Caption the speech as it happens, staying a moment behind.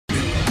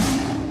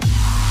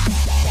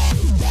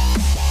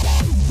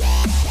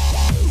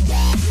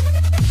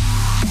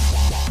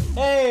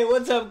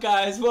What's up,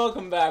 guys?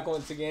 Welcome back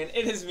once again.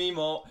 It is me,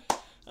 Molt.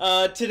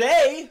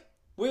 Today,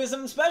 we have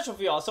something special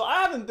for y'all. So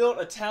I haven't built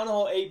a Town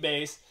Hall 8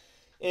 base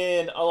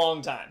in a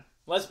long time.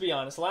 Let's be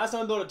honest. The last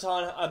time I built a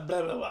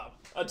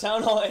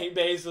Town Hall 8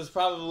 base was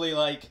probably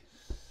like,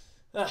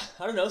 I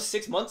don't know,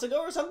 6 months ago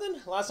or something.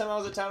 Last time I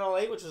was at Town Hall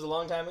 8, which was a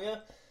long time ago.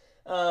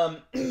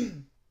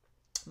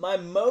 My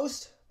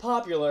most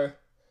popular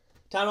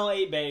Town Hall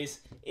 8 base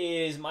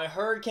is my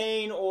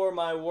Hurricane or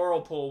my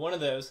Whirlpool. One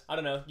of those. I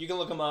don't know. You can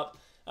look them up.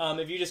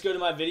 If you just go to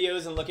my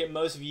videos and look at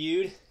most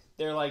viewed,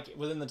 they're like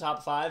within the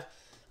top 5.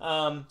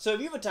 So if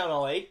you have a Town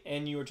Hall 8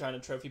 and you were trying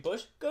to trophy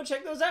push, go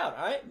check those out,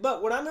 alright?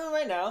 But what I'm doing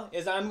right now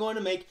is I'm going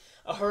to make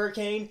a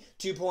Hurricane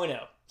 2.0.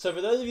 So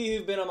for those of you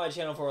who've been on my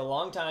channel for a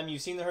long time,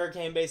 you've seen the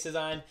Hurricane base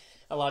design.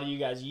 A lot of you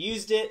guys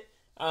used it.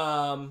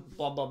 Blah,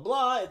 blah,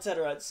 blah,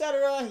 etc.,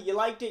 etc. You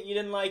liked it, you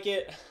didn't like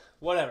it,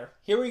 whatever.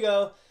 Here we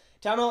go.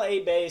 Town Hall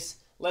 8 base.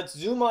 Let's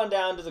zoom on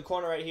down to the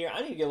corner right here.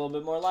 I need to get a little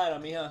bit more light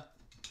on me, huh?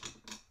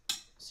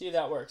 See if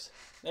that works.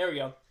 There we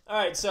go.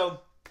 Alright,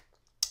 so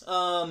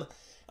I'm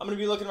going to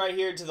be looking right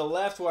here to the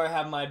left where I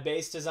have my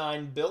base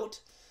design built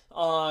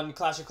on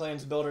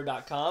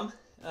ClashOfClansBuilder.com.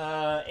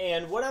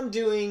 And what I'm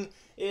doing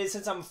is,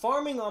 since I'm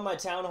farming on my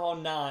Town Hall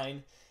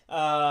 9,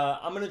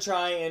 I'm going to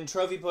try and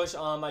trophy push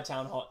on my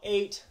Town Hall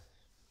 8,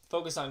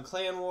 focus on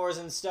clan wars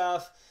and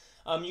stuff.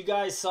 You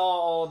guys saw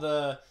all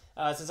the,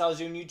 since I was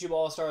doing YouTube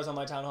All-Stars on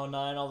my Town Hall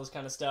 9, all this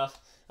kind of stuff.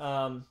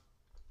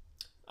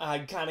 I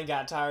kind of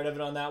got tired of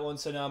it on that one,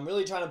 so now I'm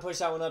really trying to push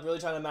that one up, really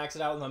trying to max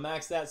it out with my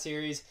Max That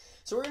series.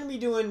 So we're going to be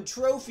doing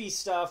trophy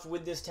stuff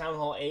with this Town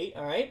Hall 8,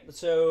 alright?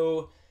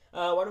 So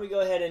why don't we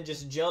go ahead and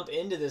just jump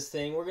into this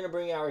thing. We're going to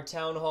bring our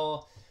Town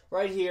Hall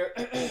right here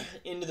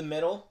into the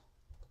middle.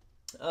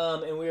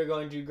 And we are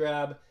going to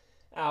grab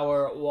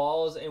our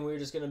walls, and we're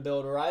just going to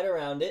build right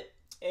around it.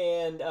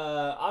 And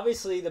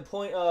obviously the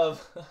point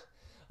of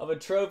a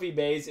trophy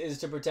base is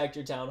to protect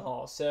your Town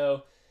Hall.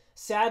 So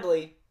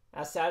sadly,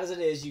 as sad as it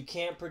is, you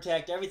can't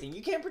protect everything.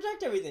 You can't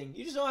protect everything.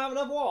 You just don't have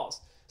enough walls.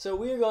 So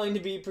we are going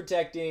to be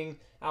protecting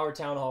our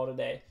Town Hall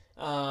today.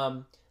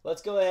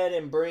 Let's go ahead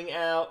and bring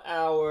out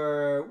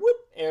our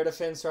air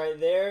defense right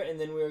there. And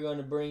then we are going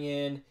to bring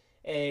in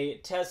a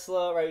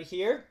Tesla right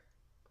here.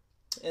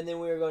 And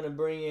then we are going to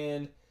bring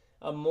in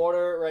a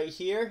mortar right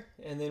here.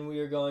 And then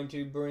we are going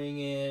to bring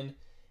in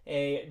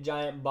a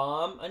giant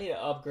bomb. I need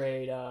to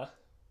upgrade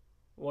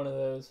one of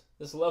those.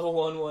 This level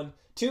 1 one.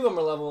 2 of them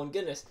are level 1.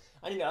 Goodness.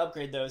 I need to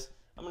upgrade those.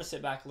 I'm going to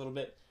sit back a little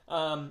bit.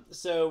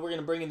 So we're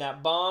going to bring in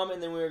that bomb,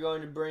 and then we're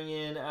going to bring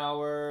in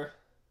our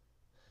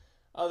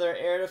other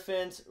air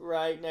defense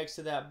right next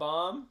to that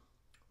bomb.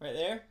 Right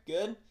there.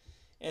 Good.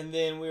 And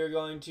then we're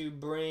going to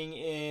bring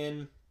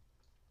in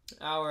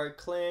our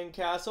clan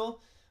castle.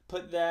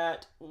 Put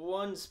that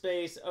one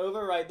space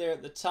over right there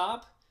at the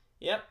top.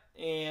 Yep.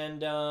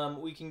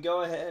 And we can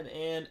go ahead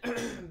and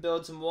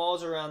build some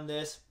walls around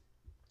this.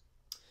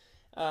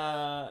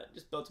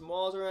 Just build some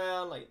walls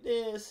around like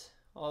this,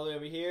 all the way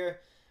over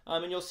here.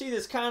 And you'll see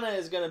this kind of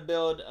is going to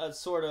build a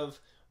sort of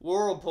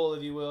whirlpool,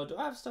 if you will. Do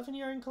I have stuff in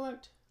here I can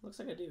collect? Looks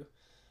like I do.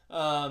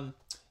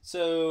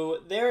 So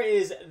there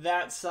is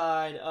that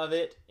side of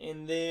it.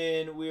 And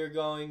then we're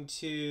going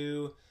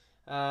to,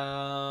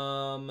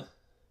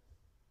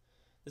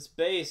 this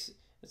base,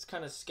 it's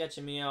kind of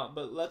sketching me out.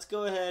 But let's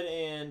go ahead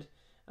and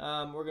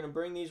we're going to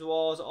bring these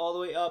walls all the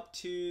way up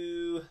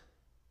to...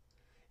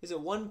 Is it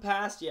one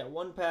past? Yeah,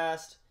 one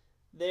past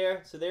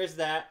there. So there's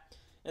that.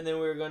 And then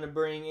we're going to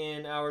bring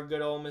in our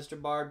good old Mr.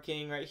 Barb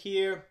King right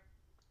here.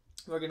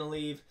 We're going to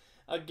leave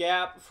a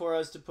gap for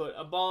us to put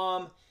a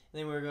bomb. And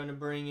then we're going to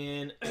bring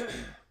in,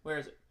 where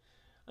is it?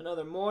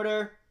 Another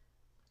mortar.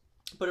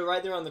 Put it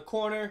right there on the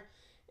corner.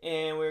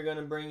 And we're going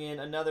to bring in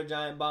another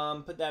giant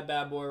bomb. Put that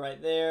bad boy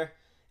right there.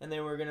 And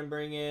then we're going to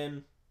bring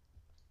in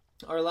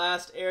our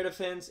last air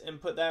defense and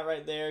put that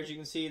right there. As you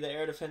can see, the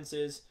air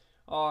defenses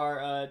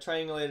are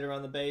triangulated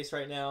around the base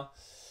right now.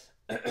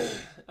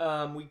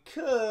 We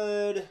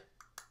could...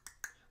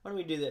 Why don't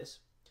we do this?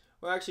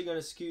 We're actually going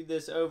to scoot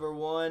this over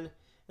one, and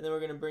then we're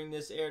going to bring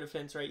this air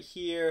defense right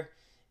here,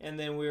 and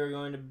then we're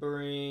going to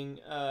bring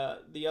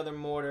the other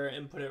mortar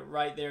and put it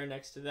right there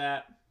next to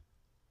that.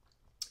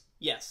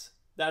 Yes,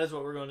 that is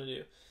what we're going to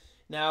do.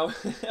 Now,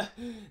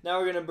 now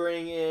we're going to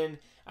bring in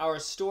our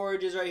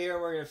storages right here,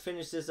 and we're going to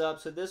finish this up.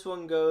 So this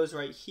one goes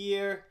right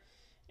here.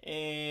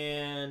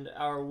 And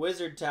our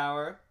wizard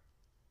tower.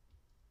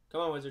 Come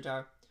on, wizard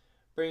tower.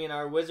 Bring in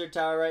our wizard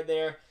tower right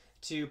there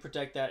to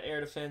protect that air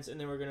defense. And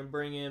then we're going to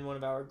bring in one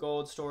of our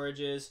gold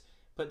storages.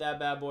 Put that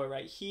bad boy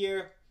right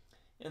here.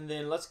 And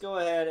then let's go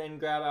ahead and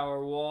grab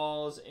our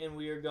walls. And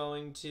we are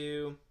going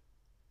to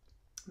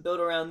build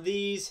around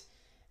these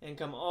and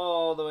come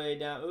all the way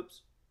down.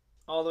 Oops.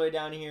 All the way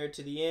down here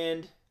to the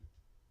end.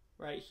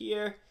 Right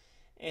here.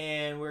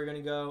 And we're going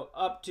to go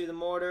up to the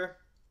mortar.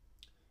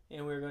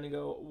 And we're going to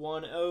go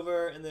one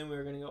over, and then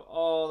we're going to go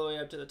all the way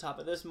up to the top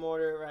of this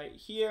mortar right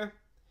here.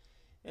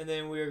 And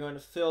then we're going to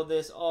fill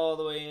this all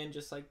the way in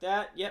just like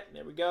that. Yep,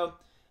 there we go.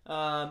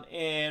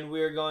 And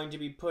we're going to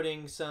be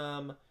putting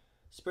some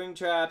spring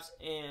traps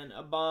and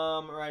a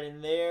bomb right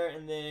in there.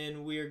 And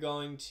then we're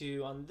going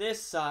to, on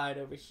this side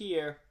over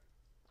here,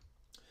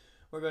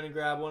 we're going to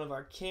grab one of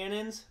our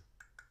cannons,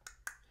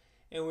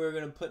 and we're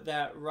going to put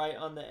that right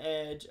on the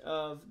edge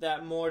of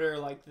that mortar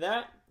like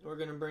that. We're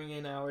going to bring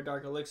in our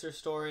dark elixir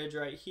storage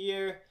right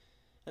here,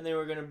 and then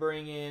we're going to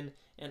bring in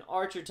an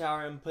archer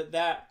tower and put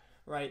that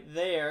right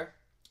there.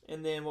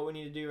 And then what we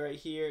need to do right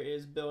here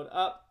is build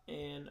up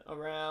and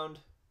around.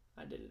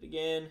 I did it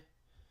again.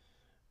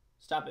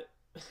 Stop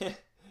it.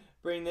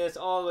 Bring this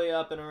all the way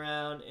up and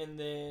around, and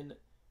then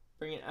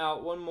bring it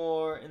out one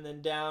more, and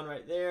then down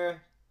right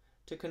there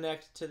to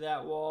connect to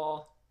that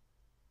wall.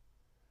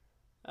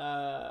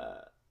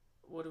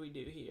 What do we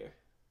do here?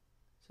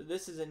 So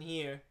this is in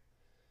here.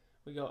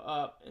 We go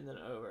up and then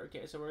over.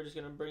 Okay, so we're just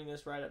going to bring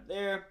this right up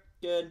there.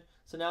 Good.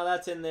 So now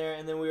that's in there,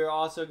 and then we are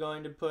also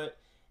going to put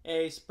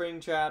a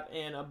spring trap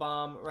and a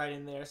bomb right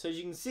in there. So as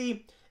you can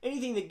see,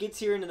 anything that gets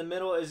here into the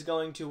middle is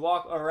going to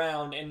walk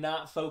around and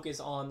not focus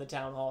on the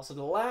town hall. So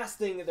the last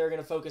thing that they're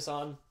going to focus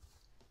on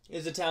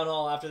is the town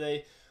hall after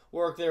they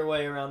work their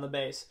way around the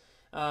base.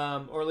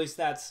 Or at least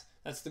that's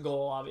the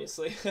goal,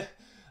 obviously.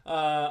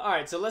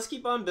 Alright, so let's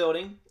keep on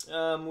building.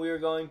 We are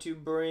going to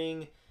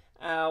bring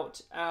out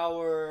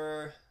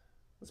our...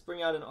 Let's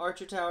bring out an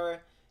archer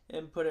tower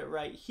and put it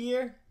right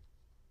here.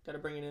 Got to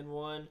bring it in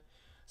one.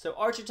 So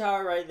archer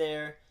tower right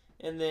there,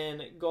 and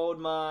then gold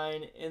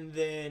mine, and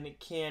then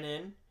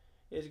cannon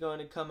is going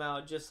to come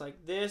out just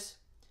like this.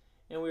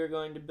 And we are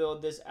going to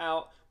build this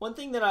out. One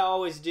thing that I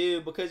always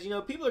do, because, you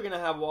know, people are going to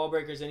have wall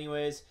breakers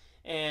anyways,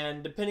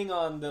 and depending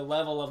on the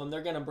level of them,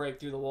 they're going to break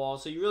through the wall.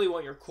 So you really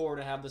want your core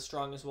to have the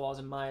strongest walls,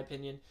 in my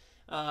opinion.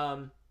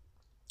 We're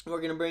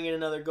going to bring in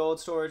another gold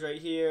storage right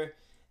here,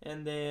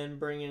 and then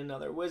bring in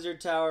another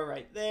wizard tower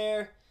right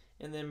there,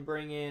 and then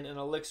bring in an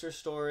elixir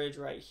storage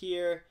right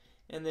here.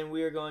 And then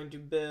we are going to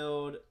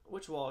build,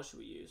 which wall should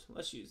we use?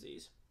 Let's use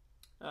these.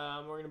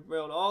 We're going to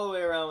build all the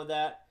way around with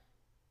that.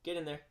 Get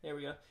in there. There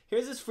we go.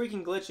 Here's this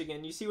freaking glitch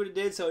again. You see what it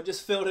did? So it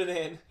just filled it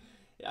in.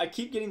 I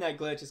keep getting that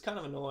glitch. It's kind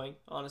of annoying,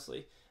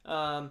 honestly.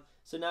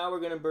 So now we're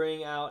going to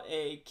bring out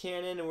a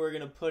cannon, and we're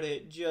going to put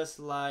it just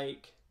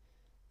like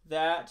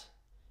that.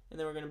 And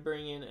then we're going to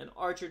bring in an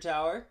archer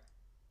tower.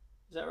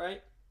 Is that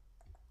right?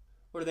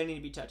 Or do they need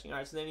to be touching? All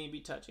right, so they need to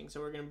be touching. So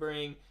we're going to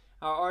bring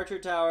our archer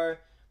tower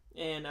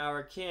and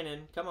our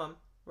cannon, come on,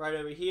 right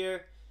over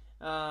here.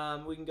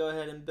 We can go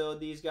ahead and build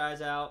these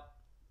guys out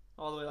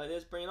all the way like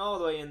this. Bring it all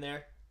the way in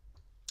there.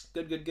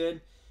 Good, good,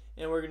 good.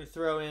 And we're going to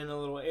throw in a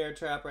little air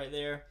trap right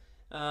there.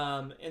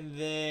 And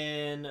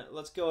then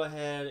let's go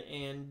ahead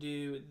and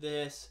do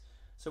this.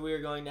 So we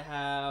are going to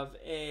have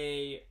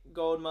a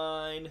gold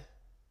mine,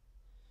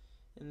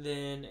 and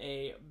then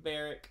a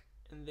barrack,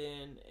 and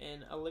then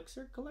an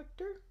elixir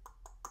collector.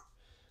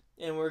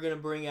 And we're going to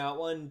bring out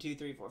 1, 2,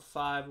 3, 4,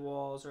 5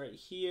 walls right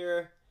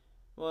here.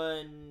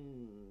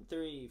 1,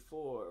 3,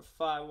 4,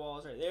 5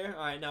 walls right there.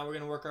 All right, now we're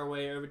going to work our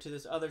way over to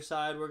this other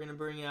side. We're going to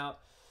bring out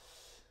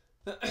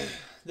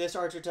this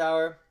archer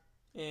tower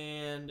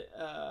and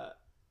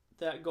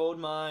that gold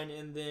mine,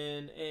 and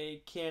then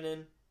a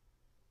cannon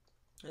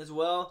as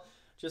well,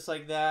 just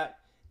like that.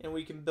 And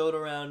we can build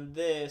around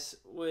this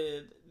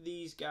with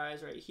these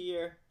guys right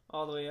here,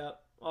 all the way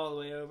up, all the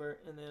way over,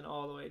 and then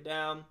all the way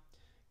down.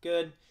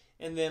 Good.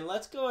 And then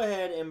let's go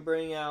ahead and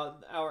bring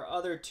out our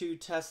other 2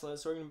 Teslas.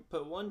 So we're going to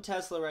put 1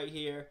 Tesla right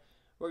here.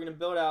 We're going to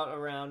build out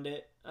around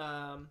it.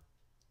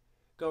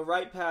 Go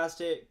right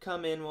past it,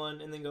 come in 1,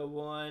 and then go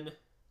 1. Is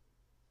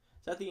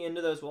that the end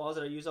of those walls?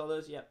 Did I use all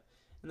those? Yep.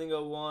 And then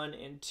go 1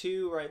 and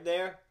 2 right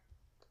there.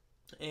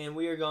 And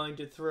we are going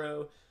to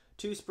throw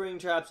 2 spring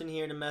traps in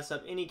here to mess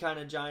up any kind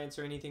of giants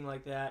or anything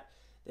like that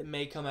that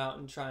may come out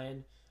and try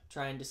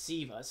and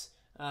deceive us.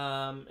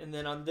 And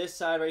then on this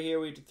side right here,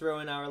 we have to throw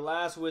in our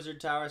last wizard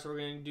tower. So we're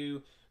going to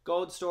do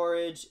gold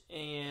storage,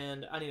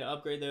 and I need to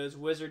upgrade those,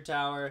 wizard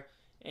tower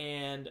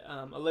and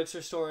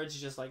elixir storage,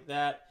 just like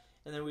that.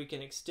 And then we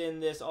can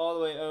extend this all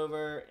the way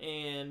over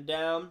and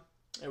down.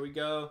 There we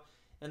go.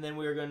 And then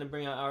we are going to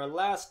bring out our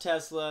last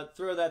Tesla,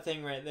 throw that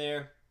thing right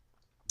there,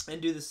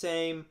 and do the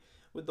same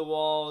with the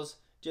walls,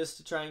 just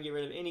to try and get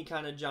rid of any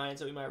kind of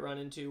giants that we might run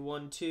into.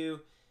 1, 2,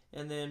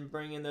 and then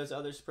bring in those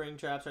other spring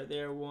traps right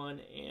there,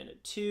 1 and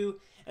 2.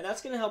 And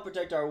that's going to help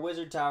protect our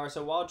wizard tower.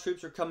 So while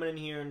troops are coming in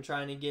here and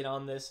trying to get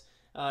on this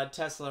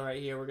Tesla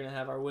right here, we're going to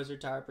have our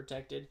wizard tower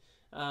protected.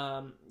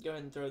 Go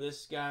ahead and throw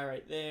this guy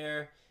right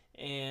there,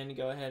 and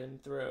go ahead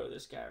and throw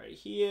this guy right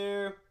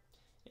here,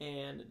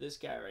 and this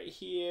guy right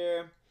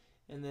here.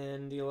 And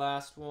then the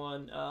last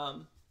one,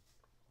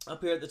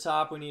 up here at the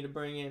top, we need to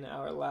bring in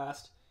our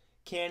last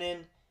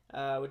cannon,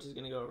 which is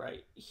going to go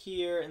right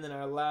here. And then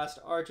our last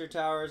archer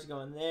tower is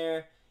going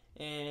there.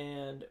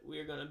 And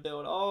we're going to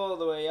build all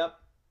the way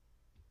up,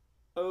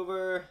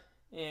 over,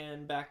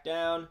 and back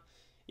down.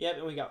 Yep,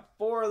 and we got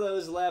 4 of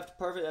those left.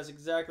 Perfect. That's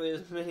exactly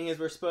as many as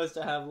we're supposed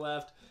to have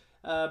left.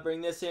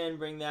 Bring this in,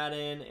 bring that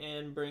in,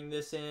 and bring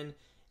this in.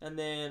 And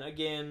then,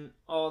 again,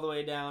 all the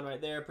way down right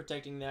there,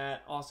 protecting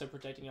that. Also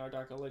protecting our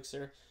dark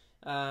elixir.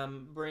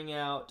 Bring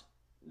out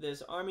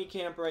this army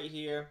camp right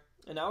here.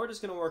 And now we're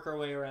just going to work our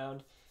way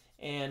around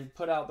and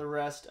put out the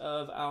rest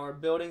of our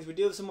buildings. We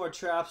do have some more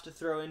traps to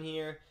throw in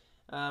here.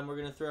 We're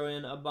going to throw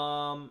in a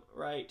bomb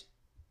right,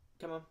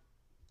 come on,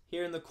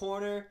 here in the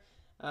corner.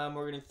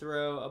 We're going to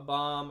throw a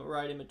bomb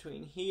right in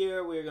between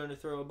here. We're going to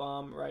throw a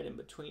bomb right in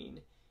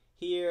between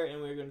here.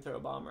 And we're going to throw a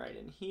bomb right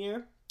in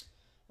here.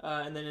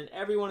 And then in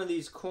every one of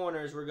these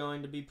corners, we're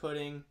going to be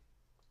putting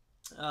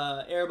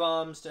air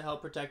bombs to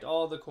help protect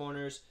all the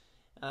corners.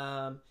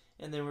 And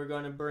then we're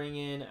going to bring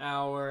in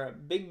our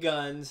big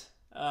guns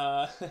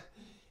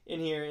in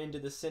here into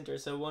the center.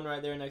 So one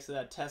right there next to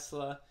that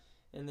Tesla.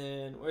 And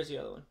then, where's the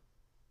other one?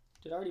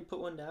 Did I already put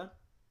one down?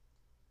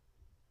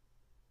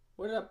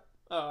 Where did I...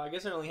 Oh, I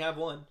guess I only have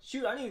one.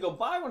 Shoot, I need to go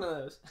buy one of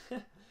those.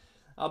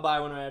 I'll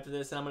buy one right after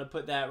this, and I'm going to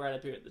put that right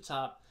up here at the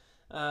top.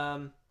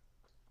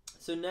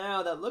 So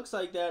now that looks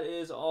like that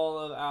is all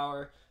of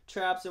our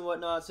traps and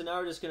whatnot. So now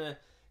we're just going to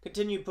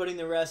continue putting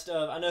the rest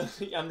of... I know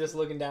I'm just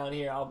looking down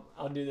here.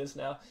 I'll do this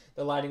now.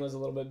 The lighting was a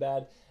little bit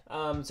bad.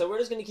 So we're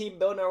just going to keep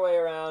building our way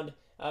around.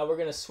 We're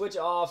going to switch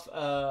off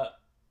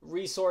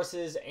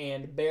resources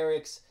and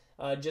barracks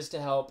just to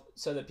help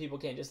so that people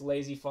can't just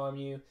lazy farm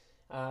you.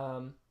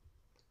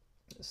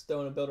 Just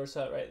throwing a builder's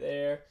hut right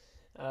there.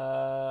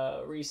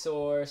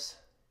 Resource,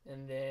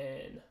 and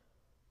then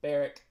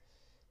barrack,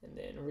 and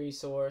then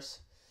resource,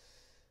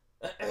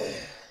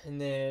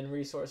 and then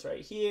resource right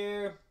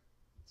here.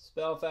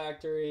 Spell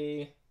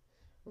factory,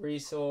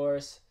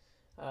 resource.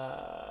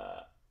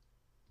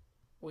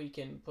 We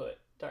can put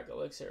dark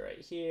elixir right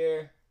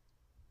here.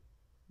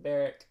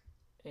 Barrack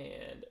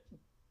and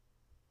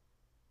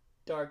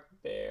dark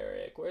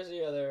barrack. Where's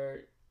the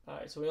other?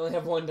 Alright, so we only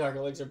have one dark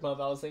elixir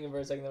pump. I was thinking for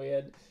a second that we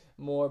had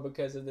more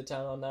because of the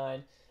Town Hall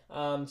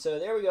 9. So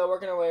there we go,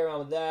 working our way around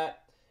with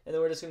that. And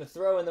then we're just going to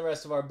throw in the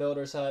rest of our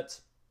builders'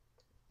 huts.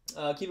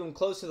 Keep them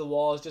close to the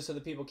walls just so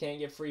that people can't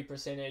get free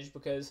percentage,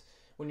 because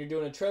when you're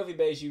doing a trophy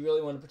base, you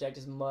really want to protect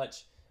as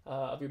much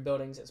of your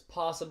buildings as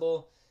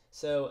possible.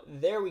 So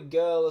there we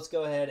go. Let's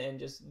go ahead and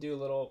just do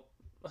a little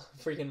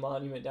freaking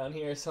monument down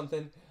here or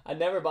something. I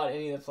never bought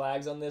any of the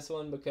flags on this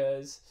one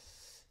because,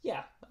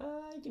 yeah,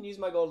 I can use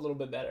my gold a little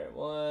bit better.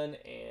 1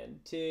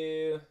 and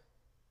 2.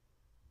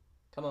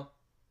 Come on.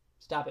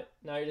 Stop it.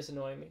 Now you're just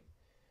annoying me.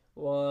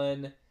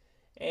 1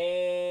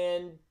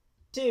 and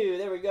 2.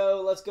 There we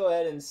go. Let's go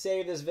ahead and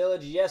save this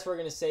village. Yes, we're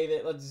going to save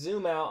it. Let's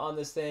zoom out on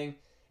this thing.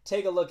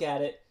 Take a look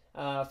at it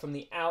from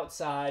the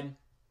outside.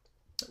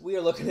 We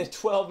are looking at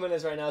 12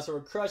 minutes right now, so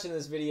we're crushing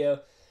this video.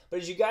 But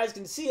as you guys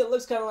can see, it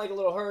looks kind of like a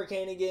little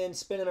hurricane again,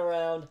 spinning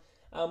around.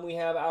 We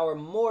have our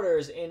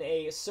mortars in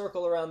a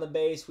circle around the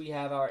base. We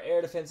have our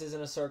air defenses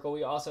in a circle.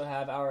 We also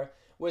have our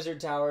wizard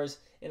towers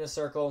in a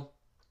circle.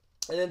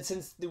 And then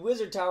since the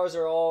wizard towers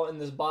are all in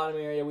this bottom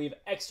area, we have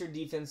extra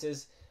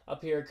defenses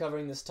up here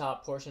covering this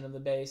top portion of the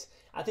base.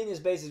 I think this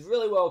base is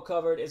really well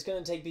covered. It's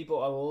going to take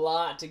people a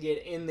lot to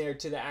get in there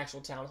to the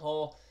actual town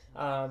hall.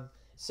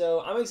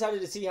 So I'm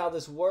excited to see how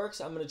this works.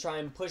 I'm going to try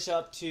and push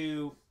up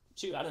to,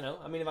 shoot, I don't know.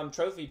 I mean, if I'm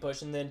trophy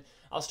pushing, then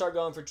I'll start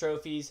going for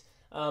trophies.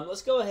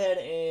 Let's go ahead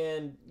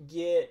and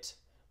get,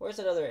 where's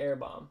that other air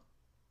bomb?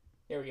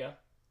 Here we go. All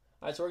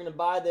right, so we're going to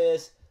buy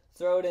this,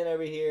 throw it in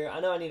over here. I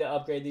know I need to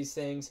upgrade these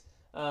things.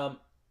 Oh,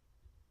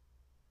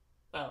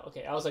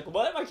 okay. I was like,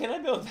 what? Why can't I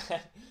build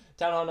that?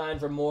 Town Hall 9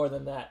 for more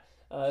than that.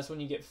 That's when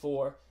you get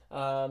 4.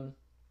 Do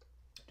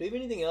we have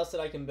anything else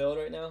that I can build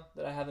right now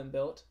that I haven't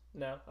built?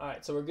 No. All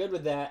right, so we're good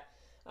with that.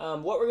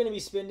 What we're going to be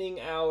spending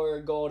our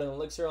gold and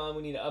elixir on,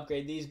 we need to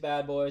upgrade these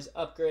bad boys.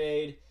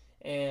 Upgrade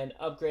and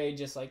upgrade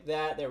just like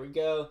that. There we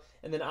go.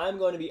 And then I'm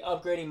going to be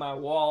upgrading my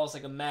walls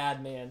like a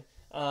madman.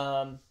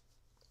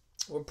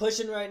 We're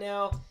pushing right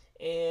now,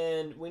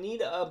 and we need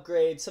to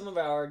upgrade some of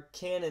our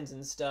cannons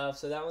and stuff.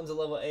 So that one's a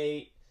level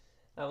 8.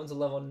 That one's a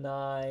level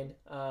 9.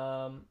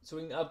 So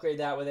we can upgrade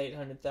that with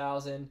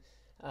 800,000.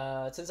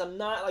 Since I'm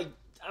not like,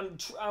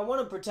 I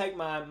want to protect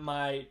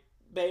my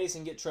base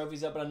and get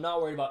trophies up, but I'm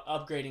not worried about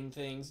upgrading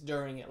things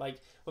during it. Like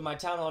with my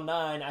Town Hall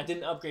 9, I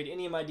didn't upgrade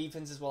any of my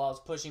defenses while I was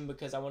pushing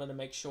because I wanted to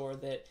make sure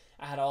that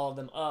I had all of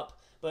them up.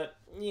 But,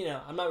 you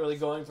know, I'm not really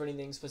going for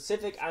anything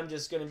specific. I'm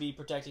just going to be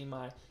protecting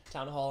my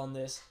Town Hall on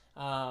this.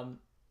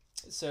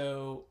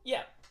 So,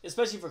 yeah,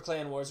 especially for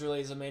Clan Wars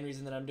really is the main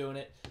reason that I'm doing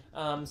it.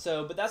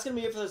 But that's going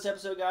to be it for this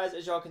episode, guys.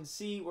 As y'all can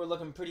see, we're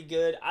looking pretty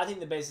good. I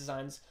think the base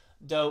design's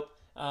dope.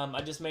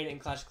 I just made it in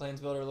Clash of Clans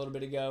Builder a little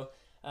bit ago.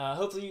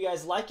 Hopefully you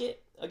guys like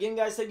it. Again,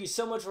 guys, thank you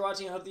so much for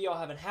watching. I hope that y'all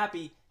have a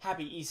happy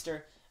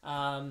Easter.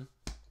 And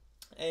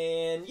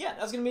yeah,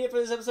 that's going to be it for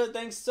this episode.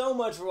 Thanks so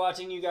much for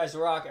watching. You guys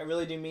rock. I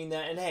really do mean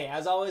that. And hey,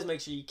 as always,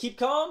 make sure you keep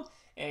calm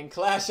and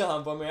clash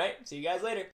on for me, right? See you guys later.